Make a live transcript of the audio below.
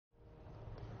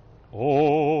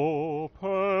O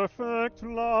perfect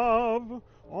love,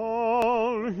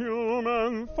 all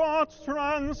human thoughts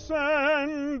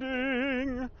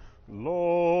transcending,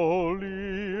 lowly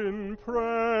in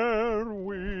prayer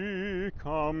we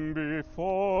come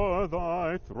before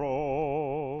thy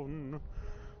throne,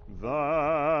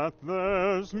 that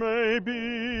theirs may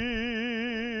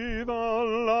be the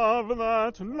love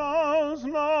that knows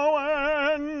no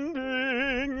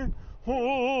ending,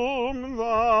 whom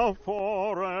thou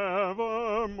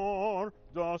forevermore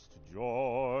dost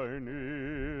join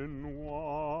in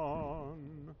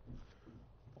one.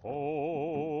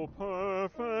 O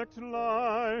perfect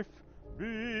life,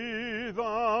 be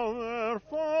thou their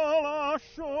full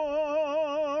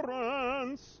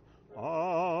assurance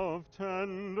of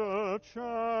tender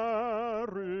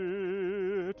charity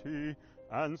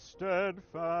and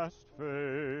steadfast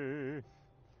faith,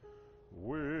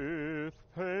 with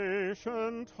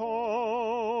patient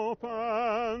hope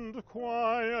and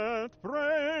quiet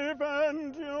brave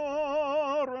endurance,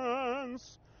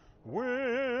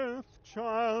 with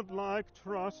childlike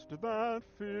trust that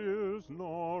fears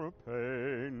nor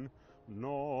pain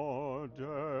nor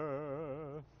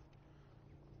death.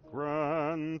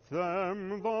 Grant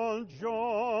them the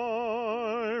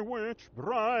joy which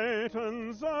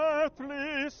brightens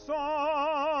earthly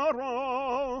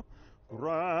sorrow,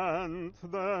 grant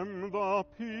them the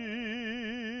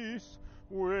peace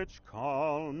which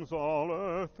calms all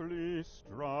earthly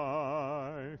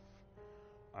strife,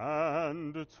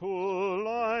 and to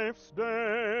life's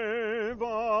day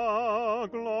the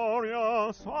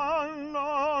glorious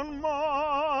unknown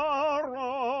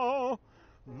morrow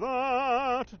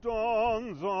that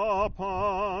dawns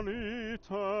upon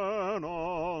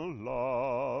eternal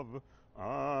love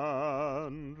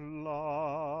and life.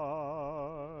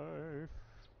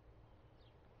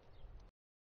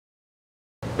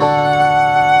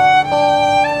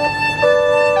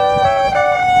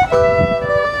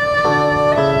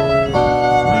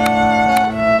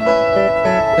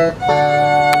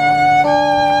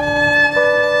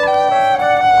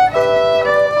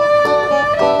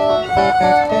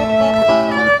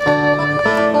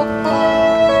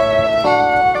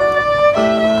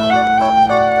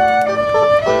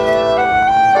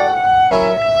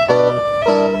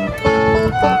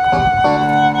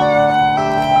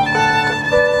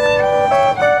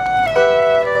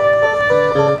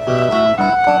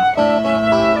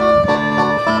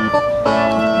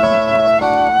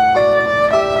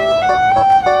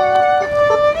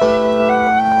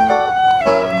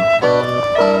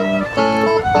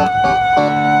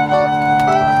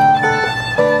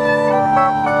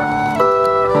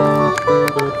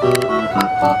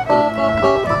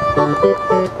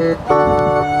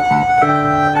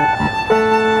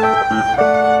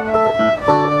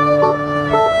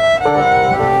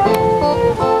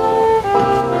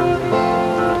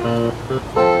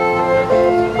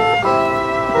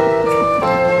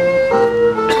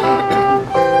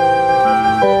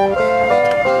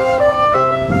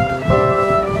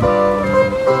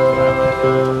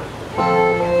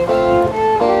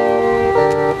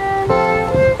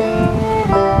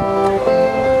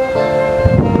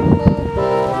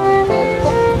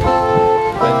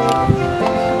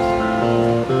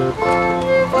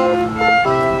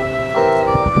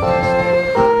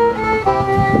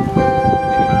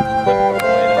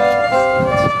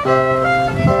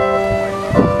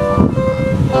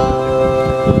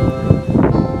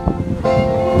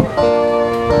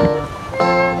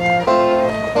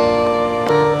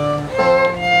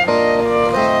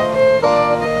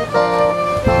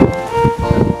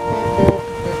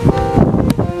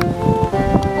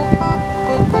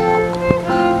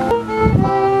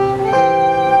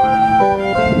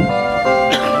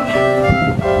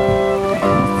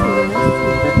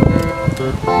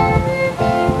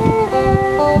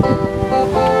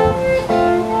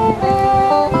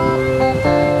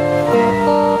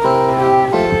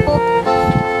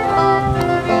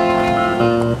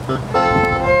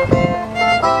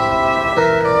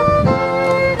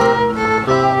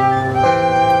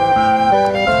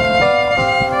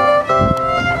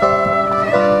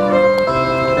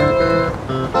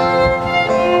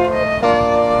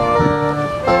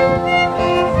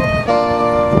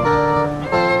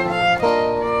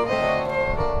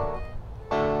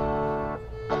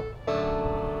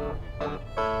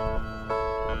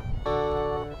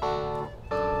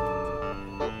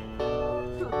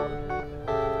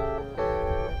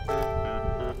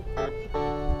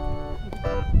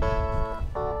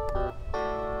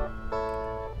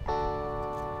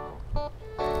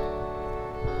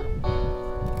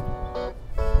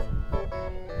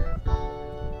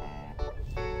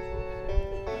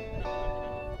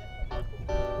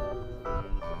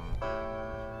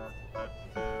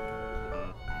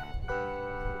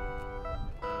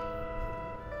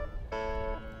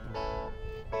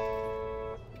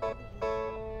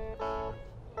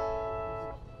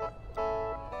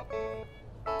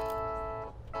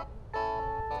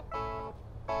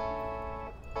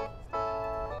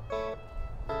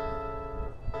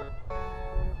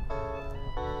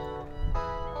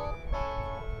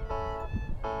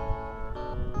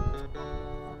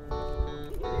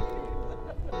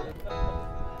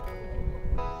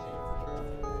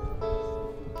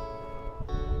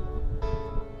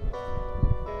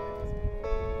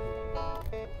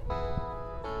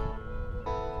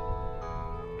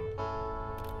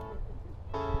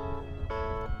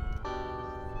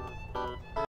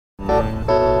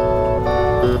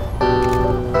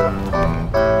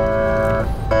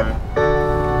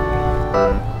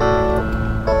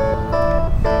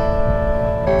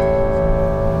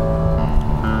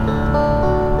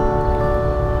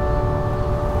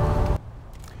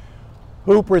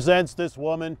 Who presents this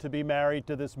woman to be married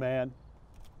to this man?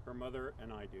 Her mother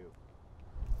and I do.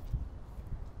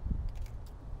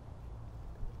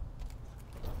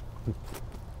 Come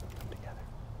together.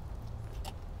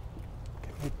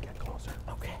 Get closer.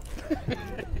 Okay.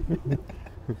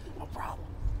 No problem.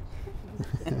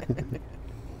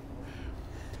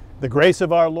 The grace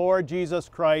of our Lord Jesus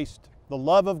Christ, the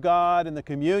love of God, and the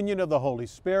communion of the Holy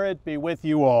Spirit be with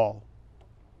you all.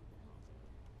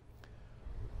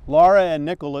 Laura and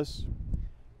Nicholas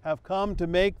have come to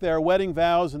make their wedding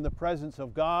vows in the presence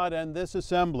of God and this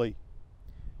assembly.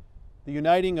 The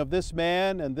uniting of this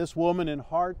man and this woman in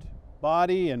heart,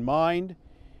 body, and mind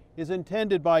is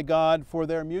intended by God for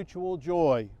their mutual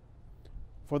joy,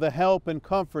 for the help and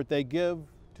comfort they give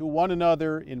to one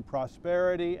another in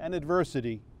prosperity and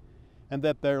adversity, and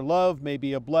that their love may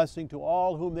be a blessing to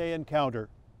all whom they encounter.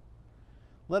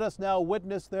 Let us now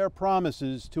witness their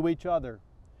promises to each other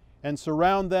and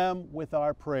surround them with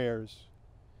our prayers.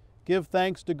 Give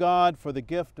thanks to God for the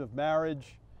gift of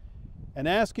marriage and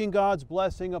asking God's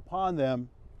blessing upon them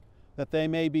that they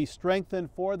may be strengthened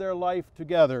for their life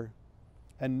together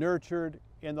and nurtured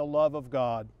in the love of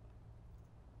God.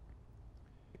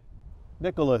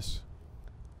 Nicholas,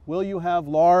 will you have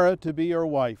Laura to be your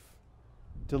wife,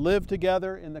 to live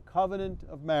together in the covenant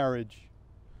of marriage?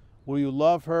 Will you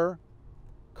love her,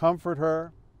 comfort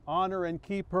her, honor and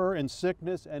keep her in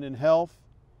sickness and in health,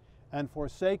 and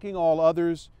forsaking all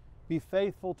others, be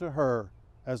faithful to her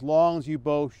as long as you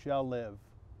both shall live?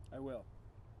 I will.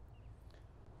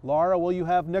 Laura, will you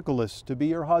have Nicholas to be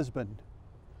your husband,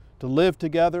 to live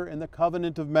together in the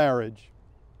covenant of marriage?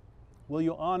 Will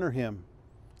you honor him,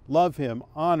 love him,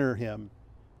 honor him,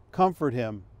 comfort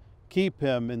him, keep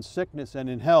him in sickness and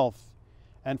in health,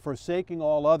 and forsaking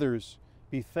all others,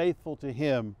 be faithful to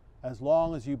him as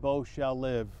long as you both shall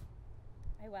live?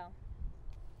 I will.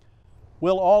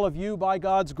 Will all of you, by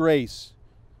God's grace,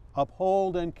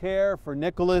 uphold and care for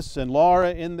Nicholas and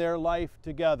Laura in their life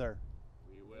together?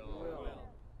 We will.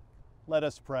 Let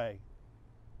us pray.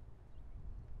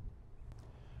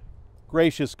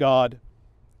 Gracious God,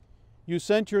 you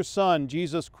sent your Son,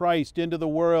 Jesus Christ, into the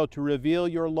world to reveal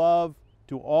your love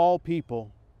to all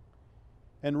people.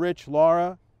 Enrich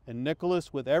Laura and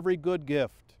Nicholas with every good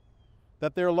gift,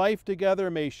 that their life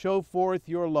together may show forth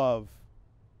your love,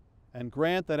 and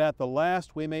grant that at the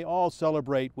last we may all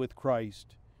celebrate with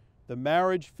Christ the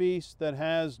marriage feast that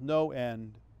has no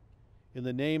end. In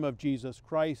the name of Jesus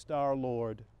Christ our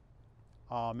Lord.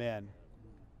 Amen.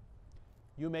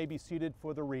 You may be seated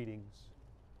for the readings.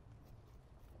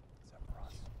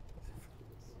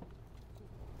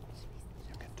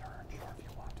 You can turn if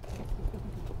you want.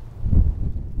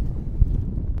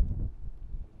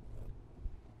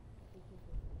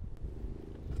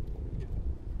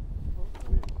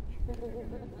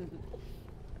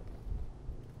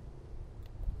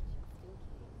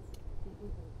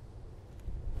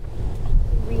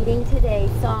 Reading today,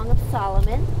 Song of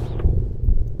Solomon,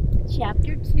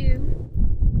 chapter 2,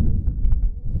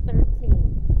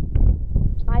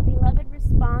 13. My beloved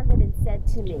responded and said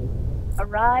to me,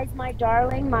 "Arise, my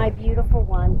darling, my beautiful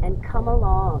one, and come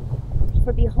along.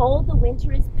 For behold, the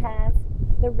winter is past,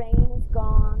 the rain is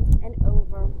gone and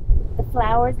over, the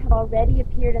flowers have already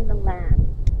appeared in the land.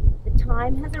 The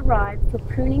time has arrived for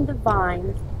pruning the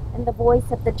vines, and the voice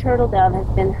of the turtle dove has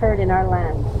been heard in our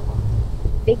land.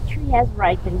 The fig tree has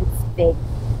ripened its figs,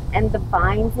 and the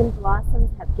vines and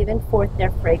blossoms have given forth their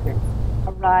fragrance.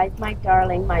 Arise, my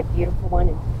darling, my beautiful one,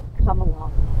 and come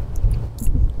along."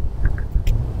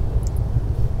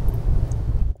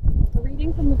 A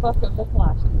reading from the book of the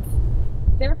Colossians.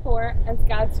 Therefore, as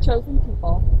God's chosen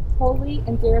people, holy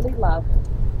and dearly loved,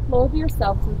 clothe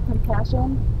yourselves with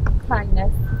compassion,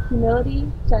 kindness,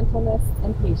 humility, gentleness,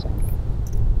 and patience.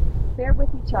 Bear with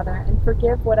each other and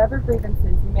forgive whatever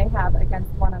grievances you may have against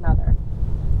one another.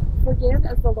 Forgive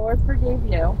as the Lord forgave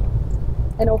you,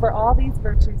 and over all these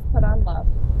virtues put on love,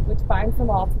 which binds them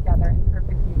all together in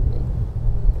perfect unity.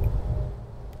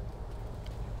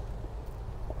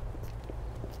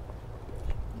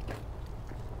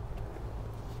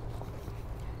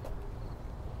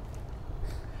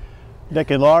 Nick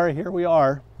and Laura, here we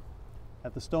are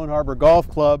at the Stone Harbor Golf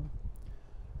Club,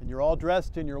 and you're all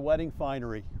dressed in your wedding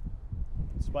finery,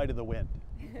 in spite of the wind.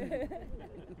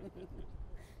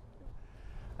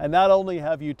 And not only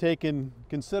have you taken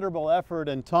considerable effort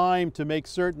and time to make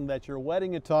certain that your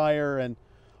wedding attire and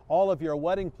all of your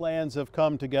wedding plans have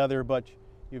come together, but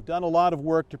you've done a lot of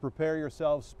work to prepare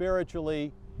yourselves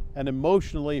spiritually and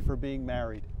emotionally for being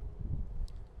married.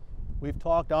 We've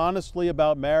talked honestly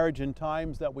about marriage in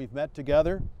times that we've met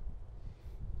together,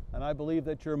 and I believe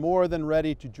that you're more than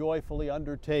ready to joyfully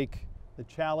undertake the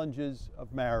challenges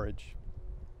of marriage.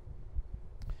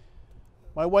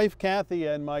 My wife Kathy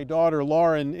and my daughter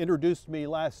Lauren introduced me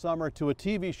last summer to a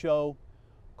TV show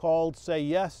called Say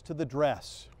Yes to the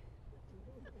Dress.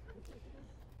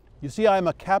 You see, I'm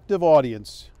a captive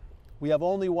audience. We have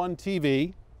only one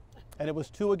TV, and it was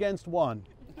 2 against 1.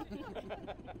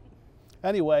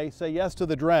 Anyway, Say Yes to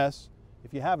the Dress,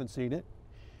 if you haven't seen it,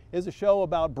 is a show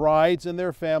about brides and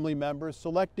their family members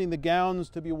selecting the gowns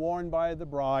to be worn by the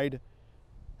bride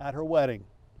at her wedding.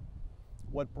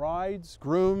 What brides,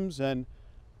 grooms, and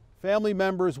family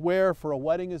members wear for a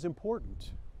wedding is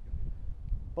important.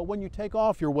 But when you take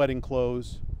off your wedding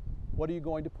clothes, what are you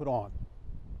going to put on?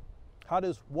 How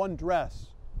does one dress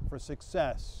for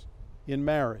success in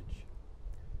marriage?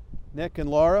 Nick and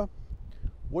Laura,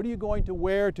 what are you going to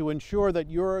wear to ensure that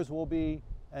yours will be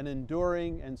an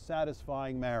enduring and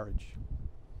satisfying marriage?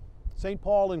 St.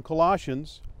 Paul in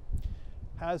Colossians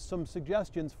has some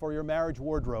suggestions for your marriage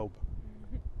wardrobe.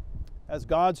 As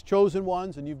God's chosen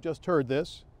ones, and you've just heard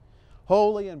this,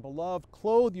 holy and beloved,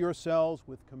 clothe yourselves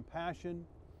with compassion,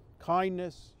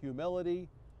 kindness, humility,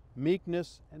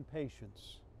 meekness, and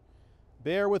patience.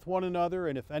 Bear with one another,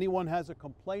 and if anyone has a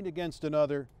complaint against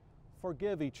another,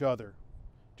 forgive each other.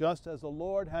 Just as the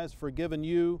Lord has forgiven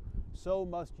you, so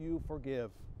must you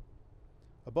forgive.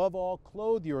 Above all,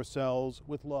 clothe yourselves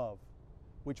with love,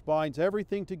 which binds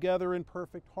everything together in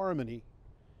perfect harmony.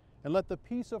 And let the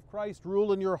peace of Christ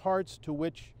rule in your hearts, to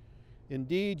which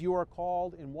indeed you are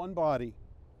called in one body,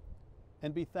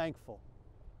 and be thankful.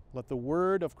 Let the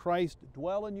word of Christ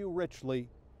dwell in you richly.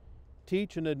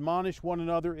 Teach and admonish one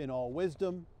another in all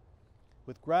wisdom.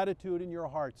 With gratitude in your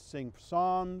hearts, sing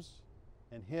psalms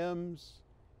and hymns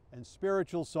and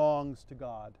spiritual songs to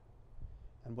God.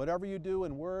 And whatever you do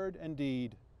in word and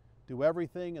deed, do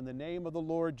everything in the name of the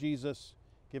Lord Jesus,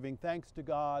 giving thanks to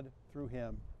God through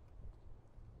him.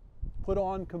 Put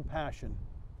on compassion.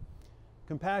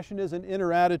 Compassion is an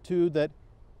inner attitude that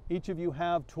each of you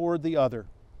have toward the other.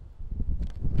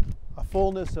 A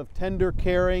fullness of tender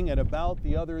caring and about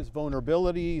the other's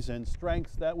vulnerabilities and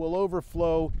strengths that will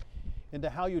overflow into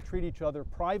how you treat each other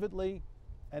privately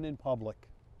and in public.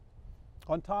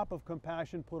 On top of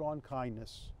compassion, put on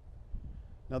kindness.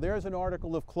 Now there's an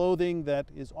article of clothing that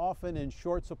is often in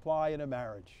short supply in a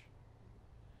marriage.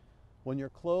 When you're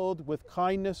clothed with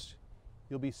kindness,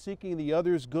 you'll be seeking the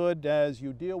other's good as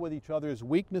you deal with each other's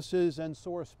weaknesses and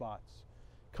sore spots.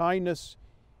 Kindness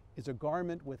is a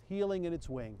garment with healing in its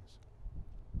wings.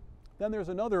 Then there's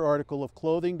another article of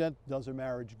clothing that does a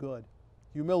marriage good: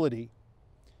 humility.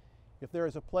 If there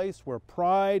is a place where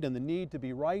pride and the need to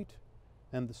be right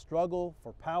and the struggle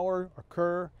for power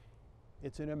occur,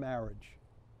 it's in a marriage.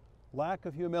 Lack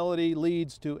of humility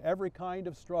leads to every kind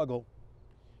of struggle.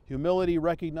 Humility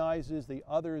recognizes the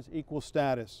other's equal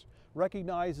status,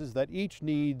 recognizes that each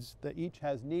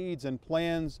has needs and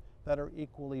plans that are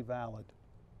equally valid.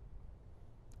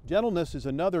 Gentleness is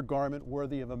another garment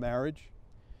worthy of a marriage.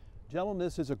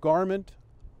 Gentleness is a garment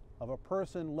of a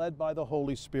person led by the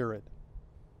Holy Spirit.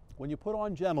 When you put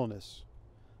on gentleness,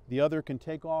 the other can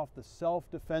take off the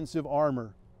self-defensive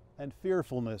armor and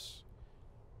fearfulness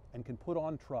and can put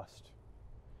on trust.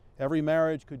 Every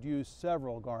marriage could use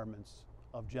several garments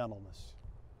of gentleness.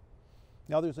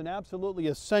 Now there's an absolutely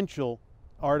essential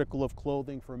article of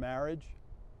clothing for marriage: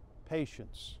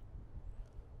 patience.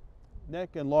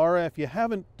 Nick and Laura, if you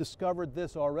haven't discovered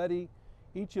this already,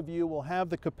 each of you will have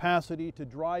the capacity to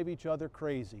drive each other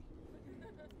crazy.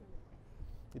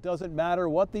 It doesn't matter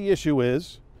what the issue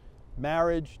is,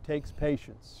 marriage takes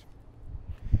patience.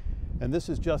 And this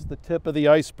is just the tip of the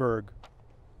iceberg.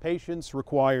 Patience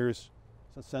requires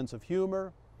a sense of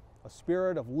humor, a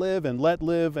spirit of live and let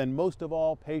live, and most of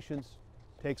all, patience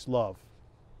takes love.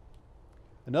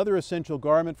 Another essential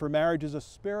garment for marriage is a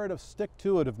spirit of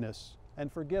stick-to-itiveness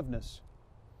and forgiveness.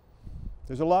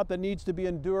 There's a lot that needs to be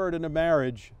endured in a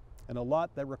marriage, and a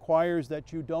lot that requires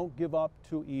that you don't give up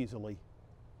too easily.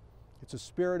 It's a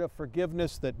spirit of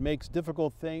forgiveness that makes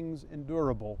difficult things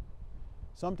endurable,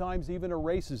 sometimes even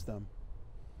erases them.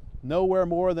 Nowhere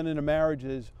more than in a marriage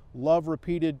is love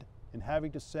repeated in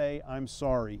having to say, "I'm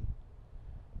sorry."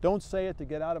 Don't say it to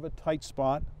get out of a tight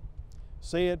spot.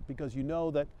 Say it because you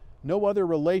know that no other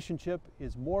relationship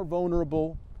is more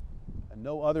vulnerable and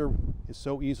no other is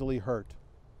so easily hurt.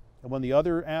 And when the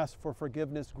other asks for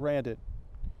forgiveness, grant it.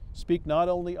 Speak not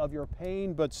only of your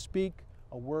pain, but speak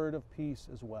a word of peace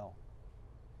as well.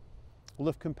 Well,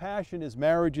 if compassion is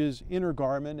marriage's inner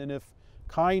garment, and if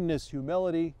kindness,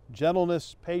 humility,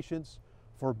 gentleness, patience,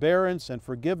 forbearance, and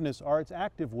forgiveness are its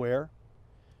active wear,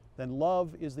 then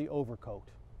love is the overcoat.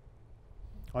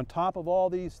 On top of all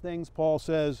these things, Paul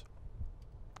says,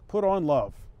 put on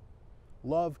love,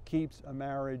 Love keeps a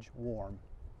marriage warm.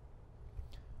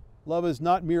 Love is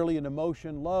not merely an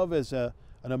emotion. Love is an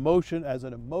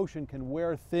emotion can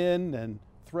wear thin and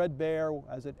threadbare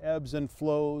as it ebbs and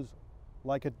flows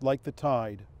like the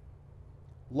tide.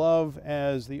 Love,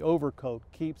 as the overcoat,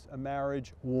 keeps a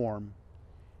marriage warm.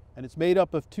 And it's made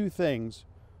up of two things,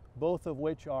 both of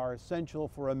which are essential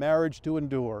for a marriage to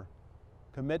endure: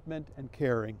 commitment and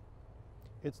caring.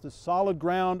 It's the solid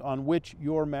ground on which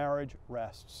your marriage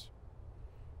rests.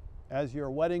 As your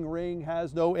wedding ring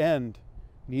has no end,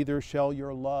 neither shall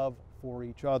your love for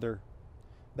each other.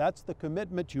 That's the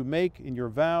commitment you make in your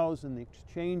vows in the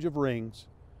exchange of rings.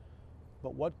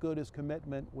 But what good is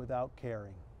commitment without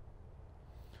caring?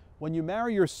 When you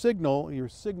marry, your signal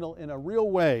in a real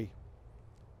way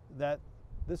that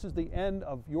this is the end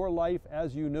of your life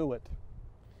as you knew it.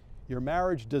 Your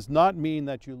marriage does not mean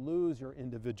that you lose your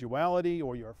individuality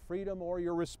or your freedom or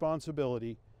your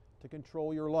responsibility to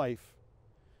control your life.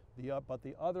 But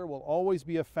the other will always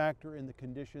be a factor in the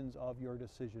conditions of your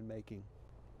decision making.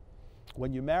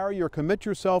 When you marry, you commit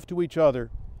yourself to each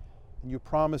other, and you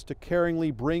promise to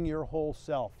caringly bring your whole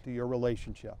self to your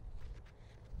relationship.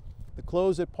 The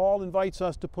clothes that Paul invites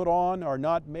us to put on are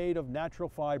not made of natural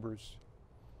fibers.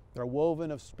 They're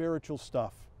woven of spiritual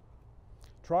stuff.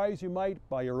 Try as you might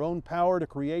by your own power to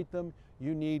create them,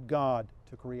 you need God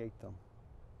to create them.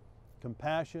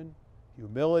 Compassion,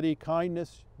 humility,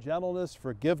 kindness, gentleness,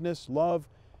 forgiveness, love,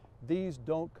 these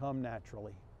don't come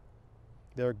naturally.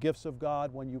 They're gifts of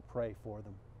God when you pray for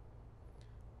them.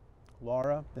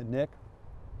 Laura and Nick,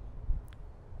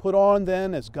 put on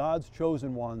then as God's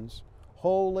chosen ones,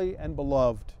 holy and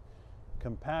beloved,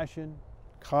 compassion,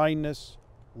 kindness,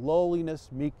 lowliness,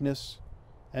 meekness,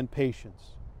 and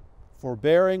patience,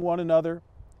 forbearing one another,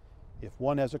 if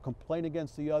one has a complaint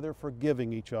against the other,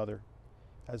 forgiving each other,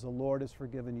 as the Lord has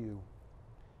forgiven you.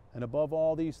 And above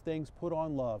all these things, put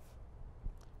on love,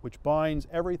 which binds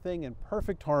everything in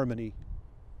perfect harmony.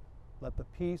 Let the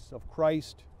peace of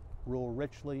Christ rule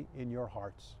richly in your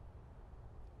hearts.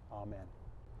 Amen.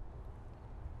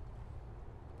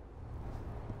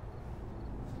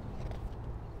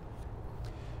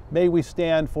 May we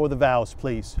stand for the vows,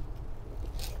 please.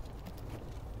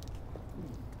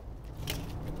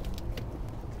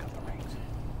 Cut the rings.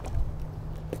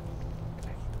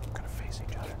 Okay, we're going to face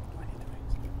each other. I need the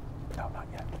rings. No, not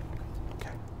yet.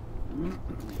 Okay.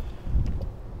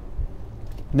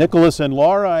 Nicholas and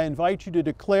Laura, I invite you to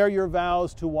declare your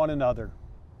vows to one another.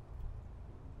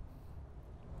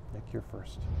 Nick, you're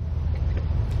first.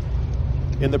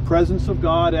 In the presence of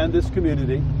God and this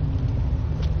community,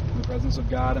 in the presence of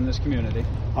God and this community,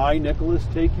 I, Nicholas,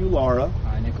 take you, Laura,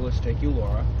 I, Nicholas, take you,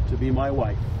 Laura, to be my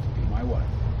wife, to be my wife,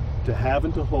 to have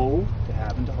and to hold,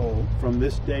 from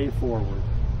this day forward,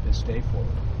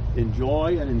 in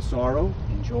joy and in sorrow,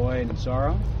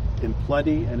 in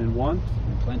plenty and in want,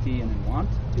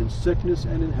 in sickness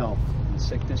and in health,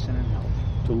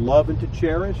 to love and to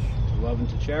cherish,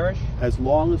 as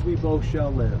long as we both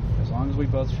shall live.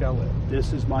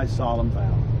 This is my solemn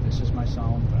vow.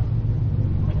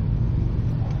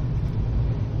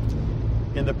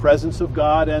 In the presence of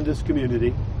God and this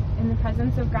community, in the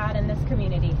presence of God and this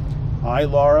community, I,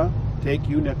 Laura, take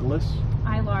you, Nicholas,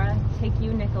 I, Laura, take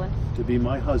you, Nicholas, to be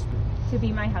my husband, to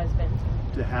be my husband,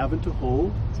 to have and to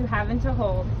hold,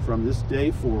 from this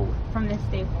day forward,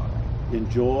 in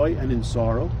joy and in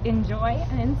sorrow, in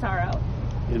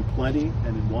plenty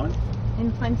and in want,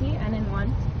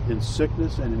 in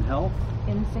sickness and in health,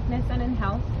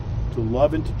 to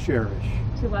love and to cherish,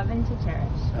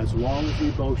 as long as we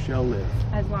both shall live.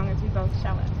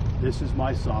 This is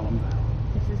my solemn vow.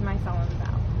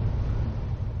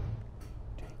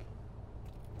 Jake,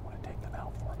 you want to take the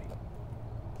vow for me,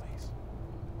 please?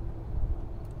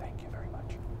 Thank you very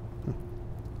much.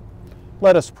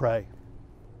 Let us pray.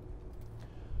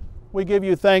 We give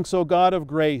you thanks, O God of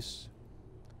grace,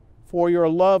 for your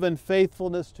love and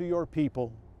faithfulness to your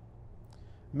people.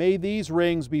 May these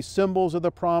rings be symbols of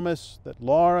the promise that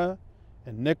Laura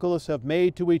and Nicholas have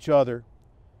made to each other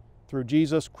through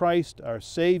Jesus Christ, our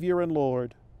Savior and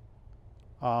Lord.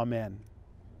 Amen.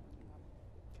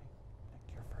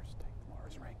 Nick, you're first. Take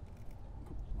Laura's ring.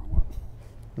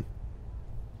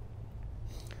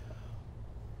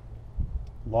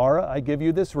 Laura, I give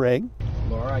you this ring.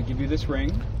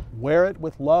 Wear it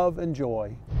with love and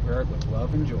joy.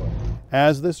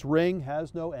 As this ring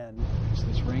has no end,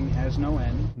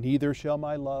 neither shall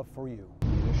my love for you.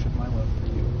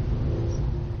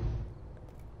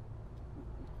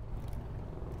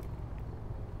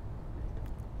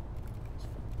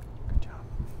 Good job,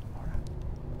 Laura.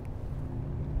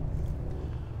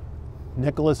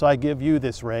 Nicholas, I give you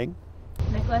this ring.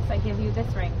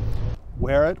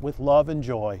 Wear it with love and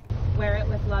joy. Wear it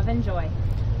with love and joy.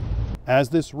 As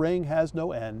this ring has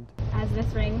no end, As this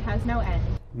ring has no end,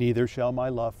 neither shall my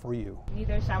love for you.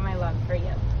 neither shall my love for you.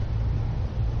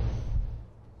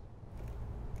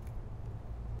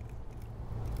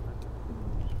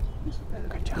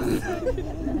 Good job.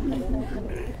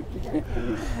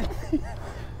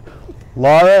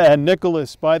 Laura and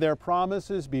Nicholas, by their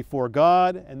promises before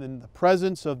God and in the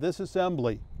presence of this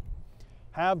assembly,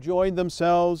 have joined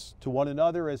themselves to one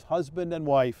another as husband and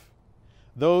wife.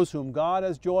 Those whom God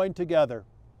has joined together,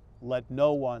 let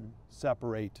no one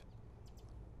separate.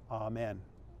 Amen.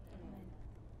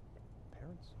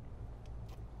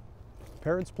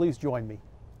 Parents, please join me.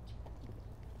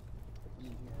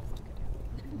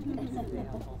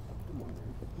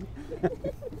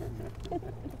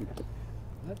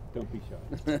 Don't be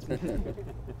shy.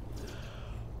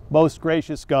 Most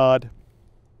gracious God,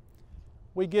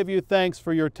 we give you thanks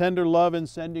for your tender love in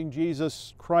sending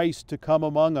Jesus Christ to come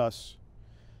among us,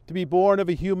 to be born of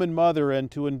a human mother and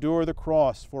to endure the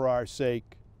cross for our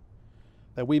sake,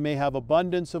 that we may have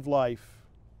abundance of life.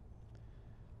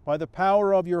 By the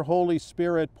power of your Holy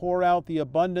Spirit, pour out the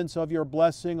abundance of your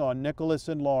blessing on Nicholas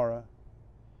and Laura.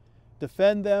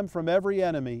 Defend them from every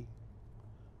enemy.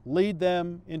 Lead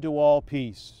them into all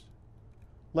peace.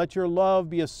 Let your love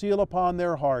be a seal upon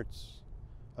their hearts,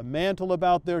 a mantle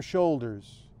about their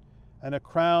shoulders, and a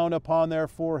crown upon their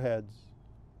foreheads.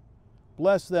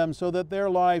 Bless them so that their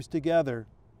lives together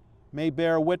may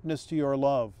bear witness to your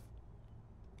love.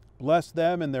 Bless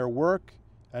them in their work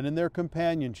and in their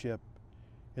companionship,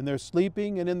 in their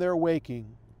sleeping and in their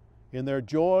waking, in their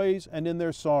joys and in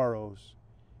their sorrows,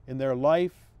 in their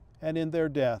life and in their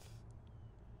death.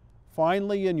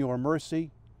 Finally, in your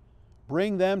mercy,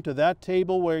 bring them to that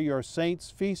table where your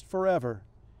saints feast forever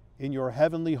in your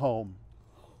heavenly home.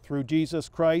 Through Jesus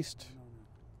Christ,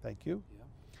 thank you,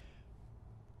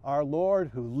 our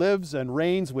Lord, who lives and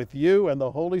reigns with you and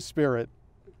the Holy Spirit,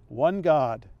 one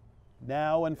God,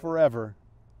 now and forever.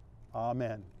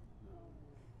 Amen.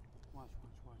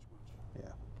 Yeah.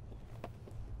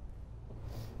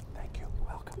 Thank you. You're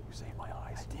welcome. You saved my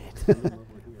eyes. I did.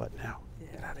 But now,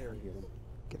 get out of here.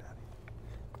 Get out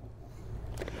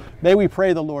of here. May we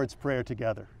pray the Lord's Prayer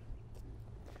together.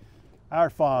 Our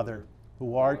Father,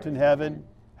 who art in heaven,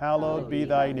 hallowed be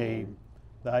thy name.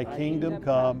 Thy kingdom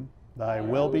come, thy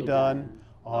will be done,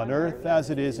 on earth as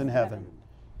it is in heaven.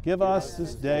 Give us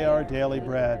this day our daily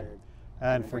bread,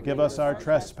 and forgive us our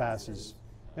trespasses,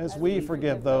 as we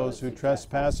forgive those who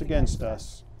trespass against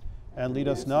us. And lead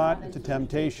us not into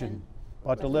temptation,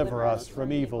 but deliver us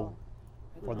from evil.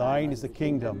 For thine is the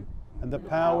kingdom, and the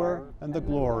power, and the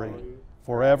glory,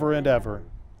 forever and ever.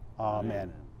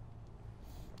 Amen.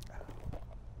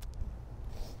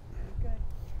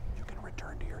 You can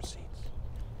return to your seats.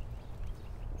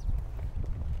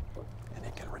 And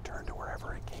it can return to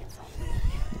wherever it came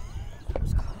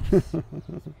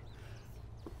from.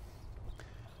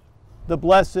 The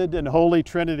blessed and holy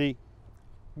Trinity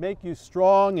make you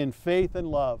strong in faith and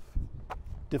love,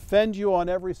 defend you on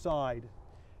every side,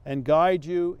 and guide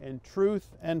you in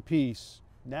truth and peace,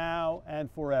 now and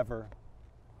forever.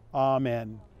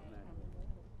 Amen.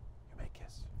 You may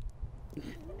kiss.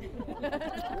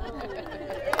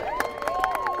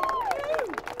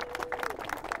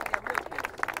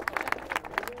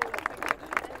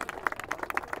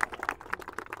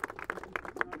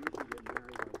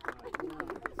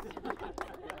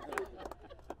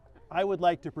 I would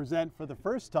like to present for the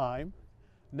first time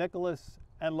Nicholas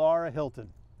and Laura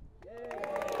Hilton. Very